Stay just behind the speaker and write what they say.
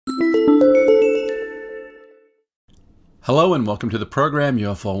Hello and welcome to the program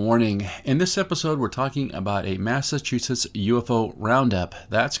UFO Warning. In this episode, we're talking about a Massachusetts UFO Roundup.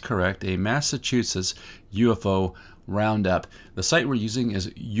 That's correct, a Massachusetts UFO Roundup. The site we're using is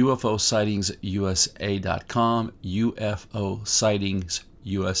UFOsightings.usa.com,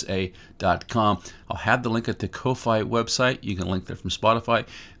 UFOsightings.usa.com. I'll have the link at the Ko-Fi website. You can link there from Spotify.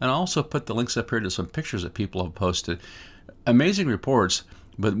 And I'll also put the links up here to some pictures that people have posted. Amazing reports.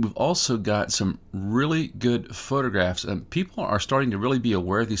 But we've also got some really good photographs, and people are starting to really be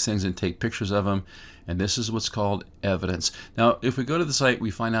aware of these things and take pictures of them, and this is what's called evidence. Now, if we go to the site,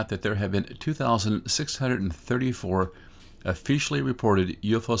 we find out that there have been 2,634 officially reported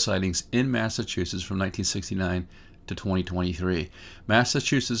UFO sightings in Massachusetts from 1969 to 2023.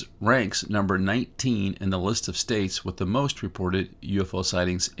 Massachusetts ranks number 19 in the list of states with the most reported UFO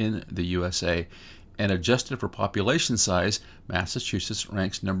sightings in the USA. And adjusted for population size, Massachusetts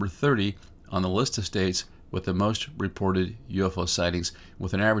ranks number 30 on the list of states with the most reported UFO sightings,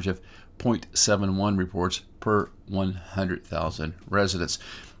 with an average of 0.71 reports per 100,000 residents.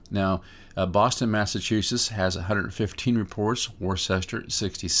 Now, Boston, Massachusetts has 115 reports, Worcester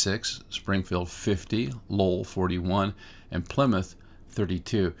 66, Springfield 50, Lowell 41, and Plymouth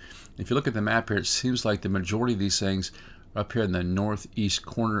 32. If you look at the map here, it seems like the majority of these things up here in the northeast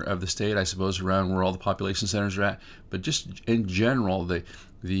corner of the state, I suppose, around where all the population centers are at. But just in general, the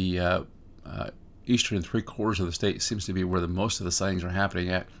eastern three-quarters of the state seems to be where the most of the sightings are happening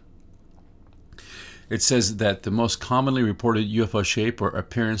at. It says that the most commonly reported UFO shape or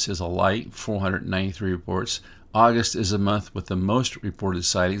appearance is a light, 493 reports. August is a month with the most reported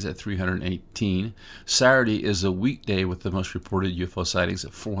sightings at 318. Saturday is a weekday with the most reported UFO sightings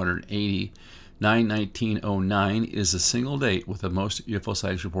at 480. 9/19/09 is a single date with the most UFO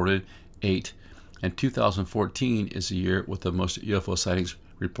sightings reported, 8. And 2014 is the year with the most UFO sightings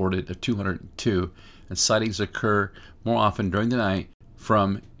reported of 202. And sightings occur more often during the night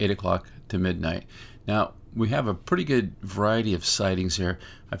from 8 o'clock to midnight. Now, we have a pretty good variety of sightings here.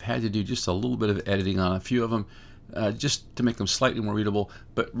 I've had to do just a little bit of editing on a few of them just to make them slightly more readable,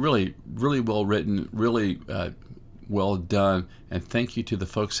 but really, really well written, really well done. And thank you to the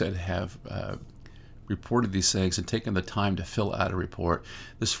folks that have reported these things and taken the time to fill out a report.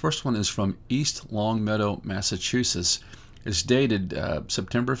 This first one is from East Longmeadow, Massachusetts. It's dated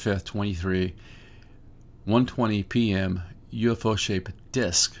September 5th, 23, 1:20 p.m. UFO-shaped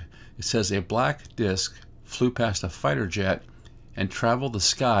disc. It says a black disc flew past a fighter jet and traveled the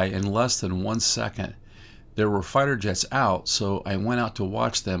sky in less than 1 second. There were fighter jets out, so I went out to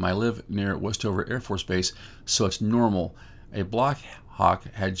watch them. I live near Westover Air Force Base, so it's normal. A Black Hawk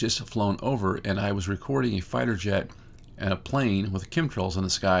had just flown over, and I was recording a fighter jet and a plane with chemtrails in the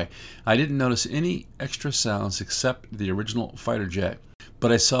sky. I didn't notice any extra sounds except the original fighter jet,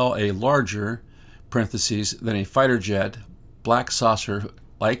 but I saw a larger, parentheses, than a fighter jet, black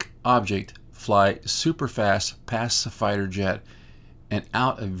saucer-like object fly super fast past the fighter jet and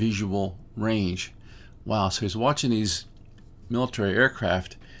out of visual range. Wow, so he's watching these military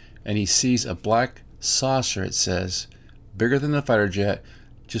aircraft, and he sees a black saucer, it says, bigger than the fighter jet,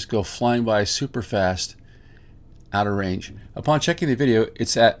 just go flying by super fast, out of range. Upon checking the video,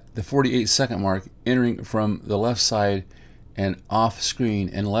 it's at the 48-second mark, entering from the left side and off screen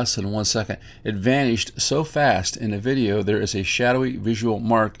in less than 1 second. It vanished so fast in the video, there is a shadowy visual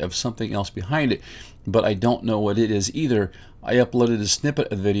mark of something else behind it, but I don't know what it is either. I uploaded a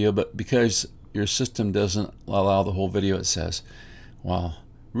snippet of the video, but because your system doesn't allow the whole video, it says. Wow,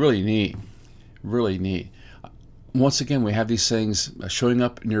 really neat, really neat. Once again, we have these things showing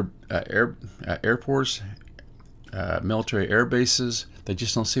up near airports, military air bases. They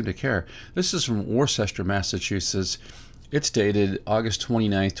just don't seem to care. This is from Worcester, Massachusetts. It's dated August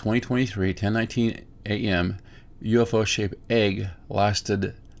 29th, 2023, 10:19 a.m. UFO-shaped egg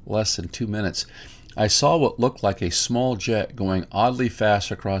lasted less than 2 minutes. I saw what looked like a small jet going oddly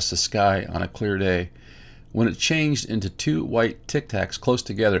fast across the sky on a clear day. When it changed into two white Tic Tacs close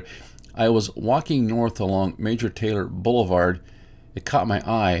together, I was walking north along Major Taylor Boulevard. It caught my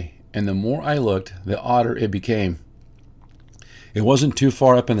eye, and the more I looked, the odder it became. It wasn't too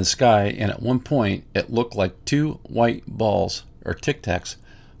far up in the sky, and at one point, it looked like two white balls, or Tic Tacs,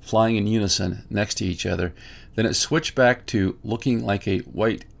 flying in unison next to each other. Then it switched back to looking like a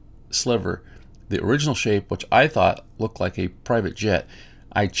white sliver, the original shape, which I thought looked like a private jet.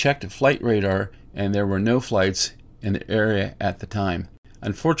 I checked flight radar, and there were no flights in the area at the time.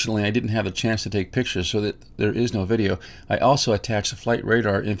 Unfortunately, I didn't have the chance to take pictures, so that there is no video. I also attached flight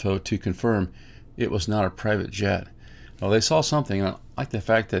radar info to confirm it was not a private jet. Well, they saw something, and I like the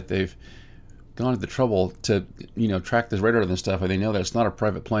fact that they've gone to the trouble to, track this radar and stuff, and they know that it's not a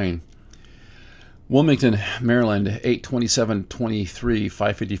private plane. Wilmington, Maryland, 8/27/23,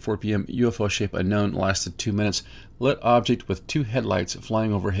 5:54 p.m. UFO shape unknown, lasted 2 minutes. Lit object with 2 headlights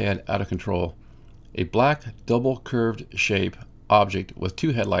flying overhead, out of control. A black double-curved shape object with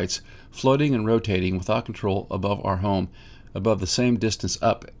 2 headlights floating and rotating without control above our home, above the same distance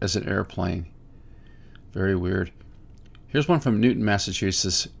up as an airplane. Very weird. Here's one from Newton,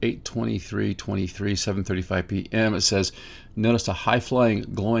 Massachusetts, 8/23/23, 7:35 p.m. It says, noticed a high-flying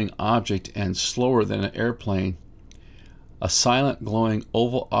glowing object and slower than an airplane. A silent glowing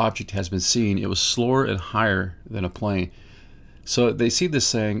oval object has been seen. It was slower and higher than a plane. So they see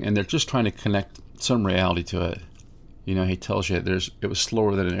this thing and they're just trying to connect some reality to it. You know, he tells you it was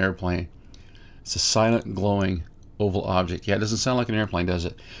slower than an airplane. It's a silent glowing oval object. Yeah, it doesn't sound like an airplane, does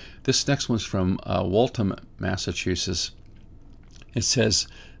it? This next one's from Waltham, Massachusetts. It says,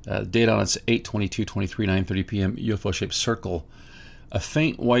 date on it's 8/22/23, 9:30 p.m. UFO-shaped circle. A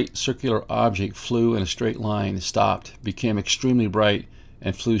faint white circular object flew in a straight line, stopped, became extremely bright,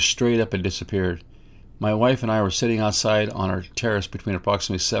 and flew straight up and disappeared. My wife and I were sitting outside on our terrace between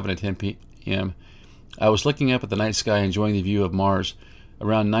approximately 7 and 10 p.m. I was looking up at the night sky, enjoying the view of Mars.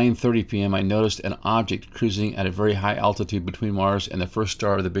 Around 9:30 p.m., I noticed an object cruising at a very high altitude between Mars and the first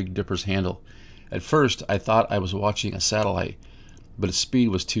star of the Big Dipper's handle. At first, I thought I was watching a satellite, but its speed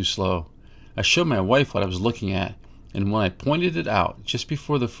was too slow. I showed my wife what I was looking at, and when I pointed it out just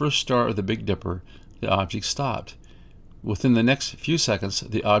before the first star of the Big Dipper, the object stopped. Within the next few seconds,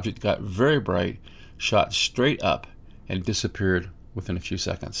 the object got very bright, shot straight up, and disappeared within a few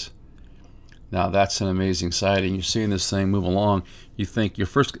seconds. Now that's an amazing sighting. You're seeing this thing move along. You think your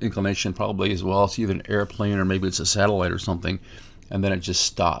first inclination probably is, well, it's either an airplane or maybe it's a satellite or something, and then it just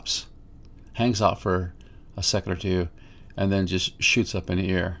stops, hangs out for a second or two, and then just shoots up in the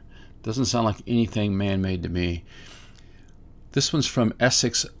air. Doesn't sound like anything man-made to me. This one's from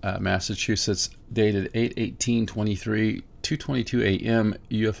Essex, Massachusetts, dated 8/18/23, 2:22 a.m.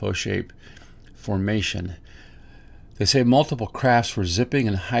 UFO shape formation. They say multiple crafts were zipping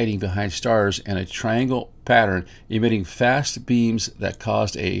and hiding behind stars in a triangle pattern, emitting fast beams that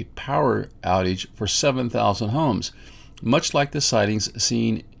caused a power outage for 7,000 homes, much like the sightings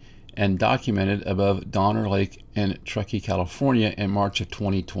seen and documented above Donner Lake in Truckee, California in March of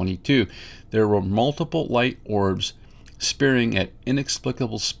 2022. There were multiple light orbs spearing at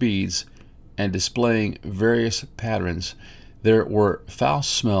inexplicable speeds and displaying various patterns. There were foul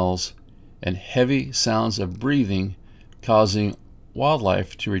smells and heavy sounds of breathing, causing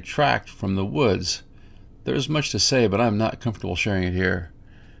wildlife to retract from the woods. There's much to say, but I'm not comfortable sharing it here.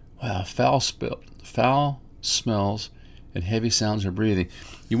 Wow, foul smells and heavy sounds of breathing.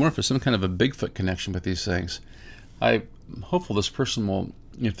 You wonder if there's some kind of a Bigfoot connection with these things. I'm hopeful this person will,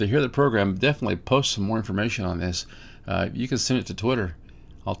 if they hear the program, definitely post some more information on this. You can send it to Twitter.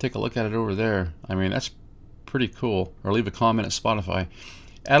 I'll take a look at it over there. I mean, that's pretty cool. Or leave a comment at Spotify.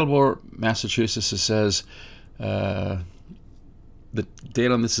 Attleboro, Massachusetts, it says, the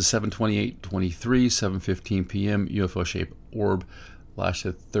date on this is 7/28/23, 7:15 p.m. UFO-shaped orb,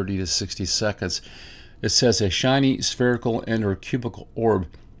 lasted 30 to 60 seconds. It says a shiny spherical and or cubical orb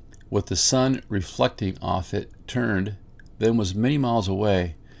with the sun reflecting off it turned, then was many miles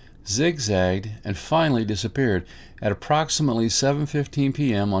away, zigzagged, and finally disappeared. At approximately 7:15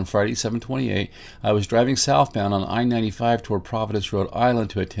 p.m. on Friday, 7/28, I was driving southbound on I-95 toward Providence, Rhode Island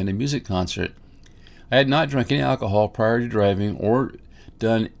to attend a music concert. I had not drunk any alcohol prior to driving or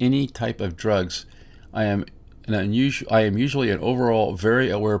done any type of drugs. I am usually an overall very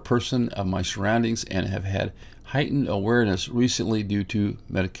aware person of my surroundings and have had heightened awareness recently due to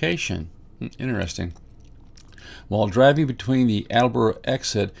medication. Interesting. While driving between the Attleboro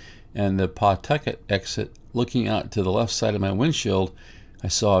exit and the Pawtucket exit, looking out to the left side of my windshield, I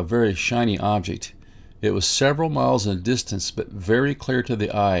saw a very shiny object. It was several miles in distance, but very clear to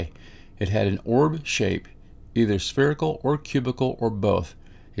the eye. It had an orb shape, either spherical or cubical or both.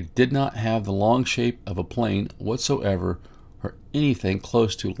 It did not have the long shape of a plane whatsoever or anything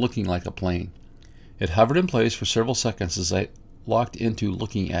close to looking like a plane. It hovered in place for several seconds as I locked into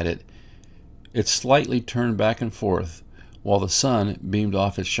looking at it. It slightly turned back and forth while the sun beamed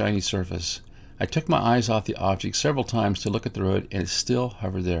off its shiny surface. I took my eyes off the object several times to look at the road, and it still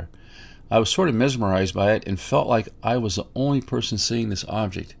hovered there. I was sort of mesmerized by it and felt like I was the only person seeing this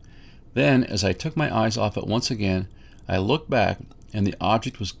object. Then, as I took my eyes off it once again, I looked back and the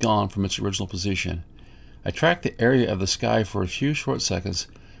object was gone from its original position. I tracked the area of the sky for a few short seconds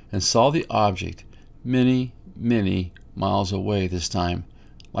and saw the object many, many miles away this time,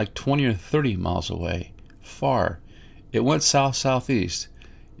 like 20 or 30 miles away, far. It went south-southeast.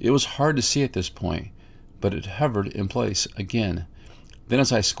 It was hard to see at this point, but it hovered in place again. Then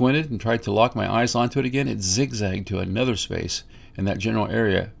as I squinted and tried to lock my eyes onto it again, it zigzagged to another space in that general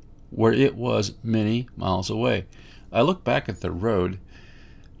area where it was many miles away. I looked back at the road,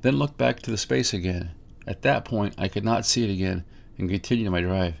 then looked back to the space again. At that point, I could not see it again and continued my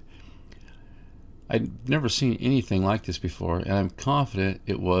drive. I'd never seen anything like this before, and I'm confident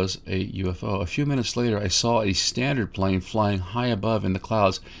it was a UFO. A few minutes later, I saw a standard plane flying high above in the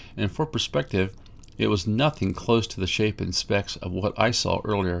clouds, and for perspective, it was nothing close to the shape and specs of what I saw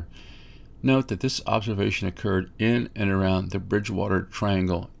earlier. Note that this observation occurred in and around the Bridgewater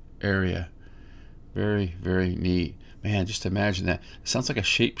Triangle area. Very, very neat. Man, just imagine that. It sounds like a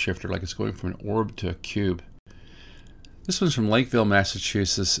shapeshifter, like it's going from an orb to a cube. This one's from Lakeville,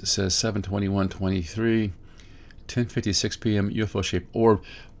 Massachusetts. It says 7/21/23, 10:56 p.m. UFO-shaped orb.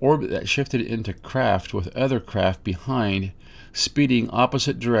 Orb that shifted into craft with other craft behind, speeding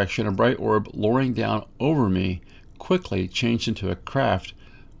opposite direction. A bright orb lowering down over me quickly changed into a craft,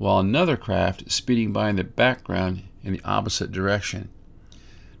 while another craft speeding by in the background in the opposite direction.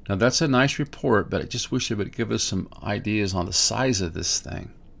 Now that's a nice report, but I just wish it would give us some ideas on the size of this thing.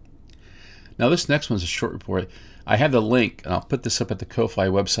 Now this next one's a short report. I have the link, and I'll put this up at the Ko-Fi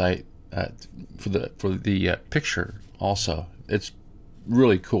website for the picture also. It's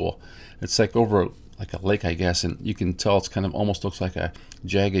really cool. It's like over like a lake, I guess, and you can tell it's kind of almost looks like a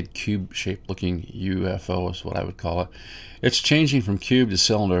jagged cube-shaped looking UFO is what I would call it. It's changing from cube to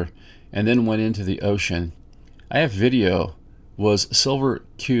cylinder and then went into the ocean. I have video. Was silver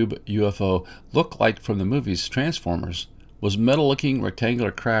cube UFO, looked like from the movies Transformers, was metal-looking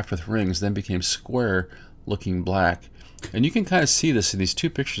rectangular craft with rings, then became square-looking black. And you can kind of see this in these two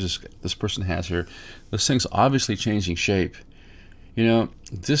pictures this person has here. This thing's obviously changing shape. You know,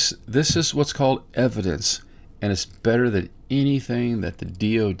 this is what's called evidence, and it's better than anything that the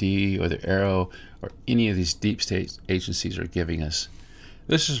DOD or the Arrow or any of these deep state agencies are giving us.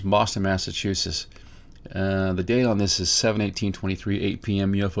 This is Boston, Massachusetts. The date on this is 7/18/23, 8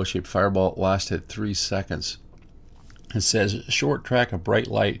 p.m. UFO-shaped fireball lasted 3 seconds. It says, short track of bright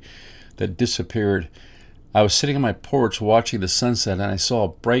light that disappeared. I was sitting on my porch watching the sunset, and I saw a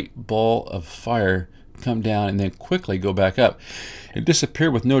bright ball of fire come down and then quickly go back up. It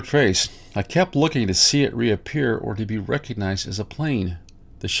disappeared with no trace. I kept looking to see it reappear or to be recognized as a plane.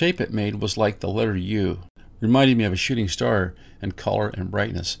 The shape it made was like the letter U, reminding me of a shooting star in color and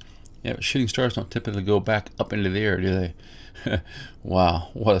brightness. Yeah, but shooting stars don't typically go back up into the air, do they? Wow,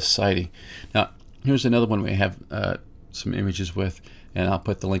 what a sighting. Now, here's another one we have some images with, and I'll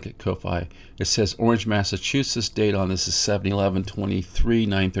put the link at Ko-Fi. It says Orange, Massachusetts. Date on this is 7/11/23,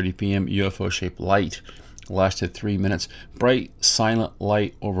 9:30 p.m. UFO-shaped light. Lasted 3 minutes. Bright, silent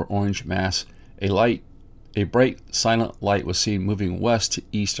light over Orange, Mass. A bright, silent light was seen moving west to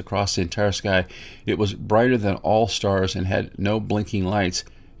east across the entire sky. It was brighter than all stars and had no blinking lights.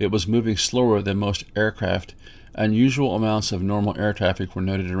 It was moving slower than most aircraft. Unusual amounts of normal air traffic were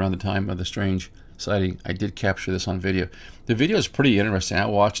noted around the time of the strange sighting. I did capture this on video. The video is pretty interesting. I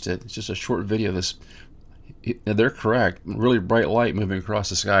watched it. It's just a short video. They're correct. Really bright light moving across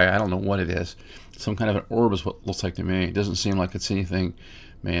the sky. I don't know what it is. Some kind of an orb is what it looks like to me. It doesn't seem like it's anything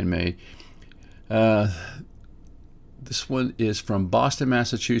man-made. This one is from Boston,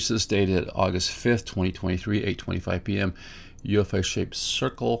 Massachusetts, dated August 5th, 2023, 8:25 p.m. UFO-shaped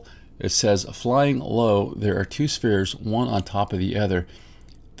circle. It says, flying low, there are two spheres, one on top of the other.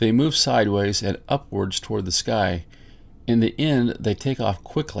 They move sideways and upwards toward the sky. In the end, they take off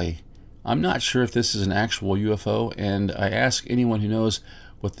quickly. I'm not sure if this is an actual UFO, and I ask anyone who knows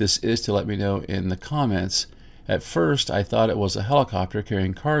what this is to let me know in the comments. At first, I thought it was a helicopter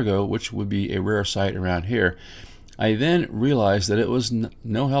carrying cargo, which would be a rare sight around here. I then realized that it was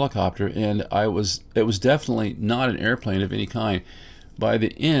no helicopter, and it was definitely not an airplane of any kind. By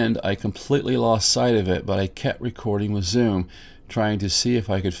the end, I completely lost sight of it, but I kept recording with zoom, trying to see if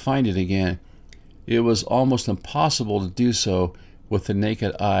I could find it again. It was almost impossible to do so with the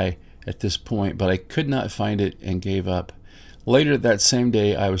naked eye at this point, but I could not find it and gave up. Later that same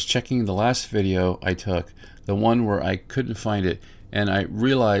day, I was checking the last video I took, the one where I couldn't find it, and I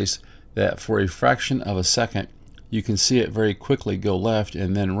realized that for a fraction of a second, you can see it very quickly go left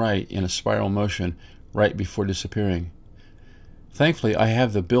and then right in a spiral motion right before disappearing. Thankfully, I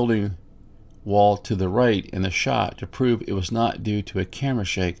have the building wall to the right in the shot to prove it was not due to a camera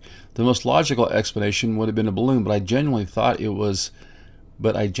shake. The most logical explanation would have been a balloon, but I genuinely thought it was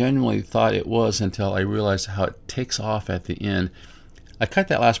until I realized how it takes off at the end. I cut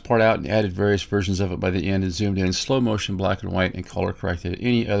that last part out and added various versions of it by the end and zoomed in slow motion, black and white, and color corrected.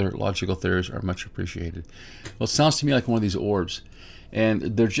 Any other logical theories are much appreciated. Well, it sounds to me like one of these orbs, and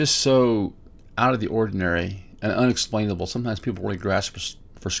they're just so out of the ordinary. and unexplainable. Sometimes people really grasp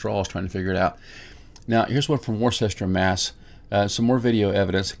for straws trying to figure it out. Now, here's one from Worcester, Mass. Some more video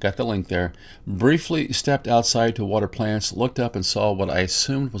evidence. Got the link there. Briefly stepped outside to water plants, looked up and saw what I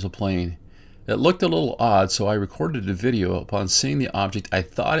assumed was a plane. It looked a little odd, so I recorded a video. Upon seeing the object, I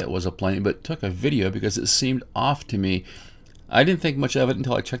thought it was a plane, but took a video because it seemed off to me. I didn't think much of it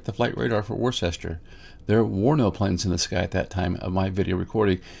until I checked the flight radar for Worcester. There were no planes in the sky at that time of my video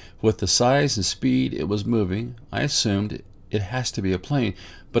recording. With the size and speed it was moving, I assumed it has to be a plane,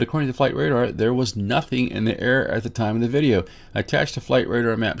 but according to flight radar, there was nothing in the air at the time of the video. I attached a flight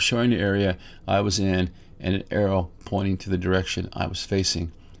radar map showing the area I was in and an arrow pointing to the direction I was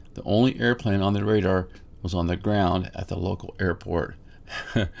facing. The only airplane on the radar was on the ground at the local airport.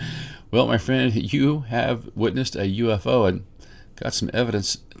 Well, my friend, you have witnessed a UFO and got some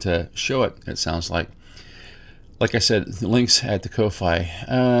evidence to show it, it sounds like. Like I said, the links at the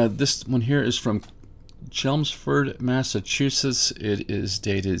Ko-Fi. This one here is from Chelmsford, Massachusetts. It is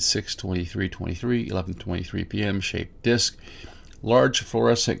dated 6/23/23, 11:23 p.m. Shaped disc. Large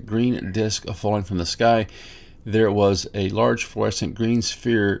fluorescent green disc falling from the sky. There was a large fluorescent green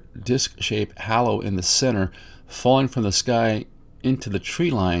sphere, disc-shaped halo in the center, falling from the sky into the tree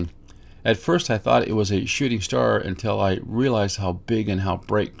line. At first I thought it was a shooting star until I realized how big and how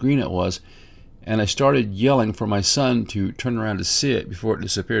bright green it was, and I started yelling for my son to turn around to see it before it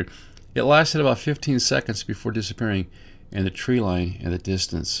disappeared. It lasted about 15 seconds before disappearing in the tree line in the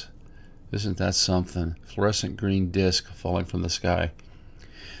distance. Isn't that something? Fluorescent green disc falling from the sky.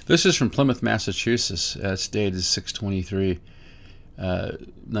 This is from Plymouth, Massachusetts. It's dated 6/23,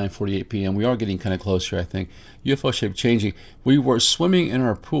 9:48 p.m. We are getting kind of close here, I think. UFO shape changing. We were swimming in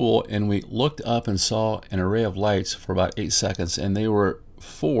our pool and we looked up and saw an array of lights for about 8 seconds, and they were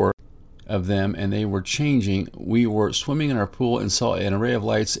 4 of them, and they were changing. We were swimming in our pool and saw an array of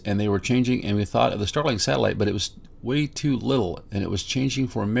lights, and they were changing, and we thought of the Starlink satellite, but it was way too little and it was changing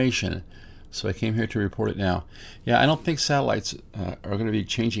formation. So I came here to report it now. Yeah, I don't think satellites are going to be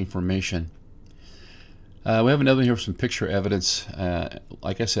changing formation. We have another one here with some picture evidence.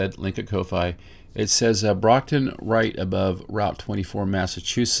 Like I said, link at Ko-Fi. It says Brockton, right above Route 24,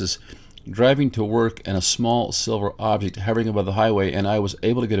 Massachusetts, driving to work and a small silver object hovering above the highway, and I was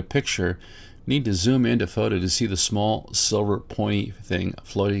able to get a picture. Need to zoom into photo to see the small silver pointy thing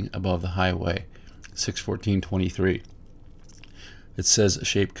floating above the highway. 6/14/23. It says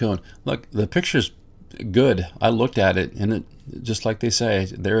shaped cone. Look, the picture's good. I looked at it, and it, just like they say,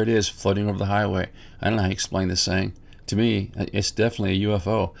 there it is floating over the highway. I don't know how you explain this thing. To me, it's definitely a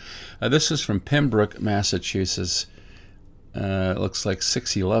UFO. This is from Pembroke, Massachusetts. It looks like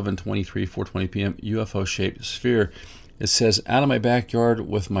 6/11/23, 4:20 p.m. UFO shaped sphere. It says, out of my backyard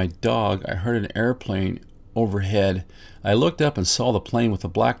with my dog, I heard an airplane overhead. I looked up and saw the plane with a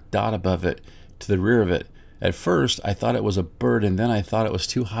black dot above it to the rear of it. At first, I thought it was a bird, and then I thought it was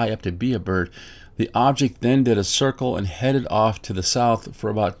too high up to be a bird. The object then did a circle and headed off to the south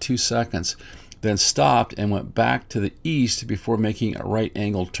for about 2 seconds, then stopped and went back to the east before making a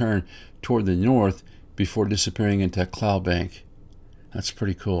right-angled turn toward the north before disappearing into a cloud bank. That's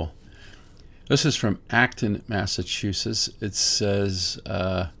pretty cool. This is from Acton, Massachusetts. It says,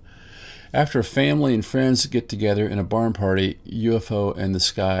 after a family and friends get together in a barn party, UFO in the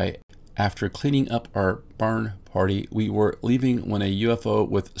sky. After cleaning up our barn party, we were leaving when a UFO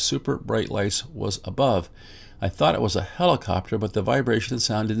with super bright lights was above. I thought it was a helicopter, but the vibration and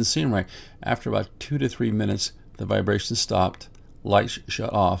sound didn't seem right. After about 2 to 3 minutes, the vibration stopped, lights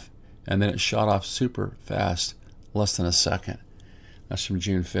shut off, and then it shot off super fast, less than a second. That's from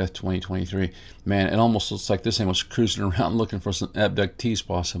June 5th, 2023. Man, it almost looks like this thing was cruising around looking for some abductees,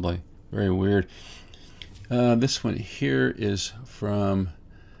 possibly. Very weird. This one here is from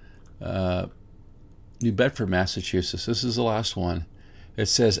New Bedford, Massachusetts. This is the last one. It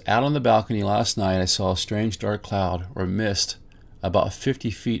says, out on the balcony last night I saw a strange dark cloud or mist about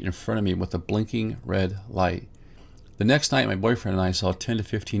 50 feet in front of me with a blinking red light. The next night my boyfriend and I saw 10 to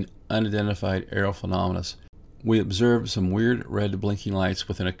 15 unidentified aerial phenomena. We observed some weird red blinking lights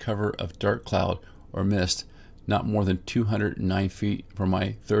within a cover of dark cloud or mist not more than 209 feet from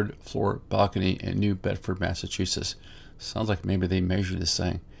my 3rd floor balcony in New Bedford, Massachusetts. Sounds like maybe they measured this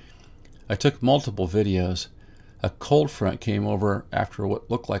thing. I took multiple videos. A cold front came over after what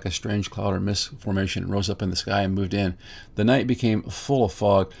looked like a strange cloud or mist formation rose up in the sky and moved in. The night became full of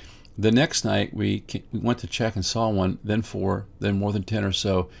fog. The next night we went to check and saw one, then 4, then more than 10 or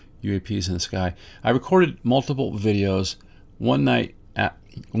so UAPs in the sky. I recorded multiple videos. One might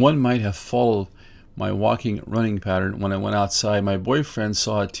have followed my walking running pattern when I went outside. My boyfriend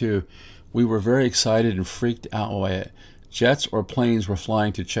saw it too. We were very excited and freaked out by it. Jets or planes were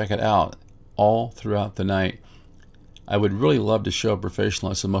flying to check it out all throughout the night. I would really love to show a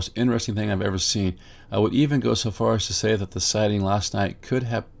professional. It's the most interesting thing I've ever seen. I would even go so far as to say that the sighting last night could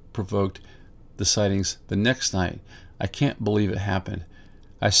have provoked the sightings the next night. I can't believe it happened.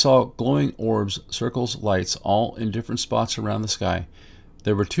 I saw glowing orbs, circles, lights, all in different spots around the sky.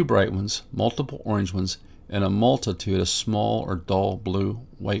 There were 2 bright ones, multiple orange ones, and a multitude of small or dull blue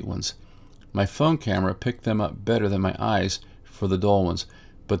white ones. My phone camera picked them up better than my eyes for the dull ones,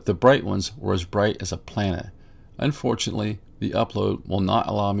 but the bright ones were as bright as a planet. Unfortunately, the upload will not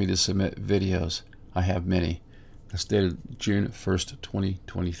allow me to submit videos. I have many. That's dated June 1st,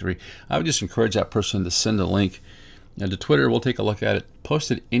 2023. I would just encourage that person to send a link to Twitter. We'll take a look at it. Post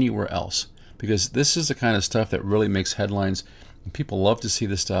it anywhere else, because this is the kind of stuff that really makes headlines. And people love to see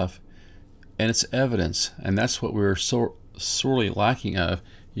this stuff, and it's evidence, and that's what we're so sorely lacking of,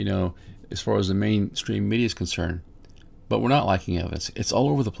 as far as the mainstream media is concerned. But we're not lacking evidence. It's all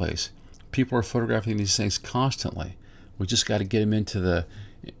over the place. People are photographing these things constantly. We just got to get them into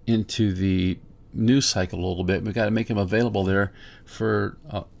the news cycle a little bit. We've got to make them available there for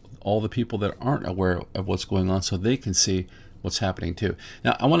all the people that aren't aware of what's going on, so they can see what's happening too.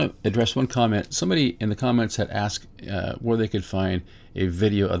 Now, I want to address one comment. Somebody in the comments had asked where they could find a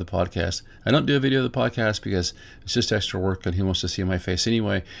video of the podcast. I don't do a video of the podcast because it's just extra work, and who wants to see my face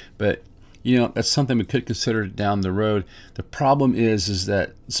anyway? But that's something we could consider down the road. The problem is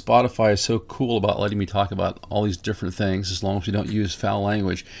that Spotify is so cool about letting me talk about all these different things as long as we don't use foul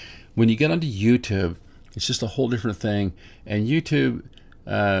language. When you get onto YouTube, it's just a whole different thing, and YouTube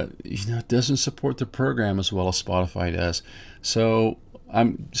doesn't support the program as well as Spotify does. So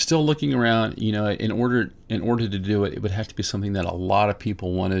I'm still looking around. In order to do it, it would have to be something that a lot of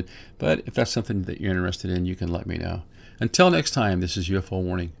people wanted. But if that's something that you're interested in, you can let me know. Until next time, this is UFO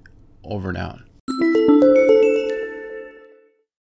Warning. Over and out.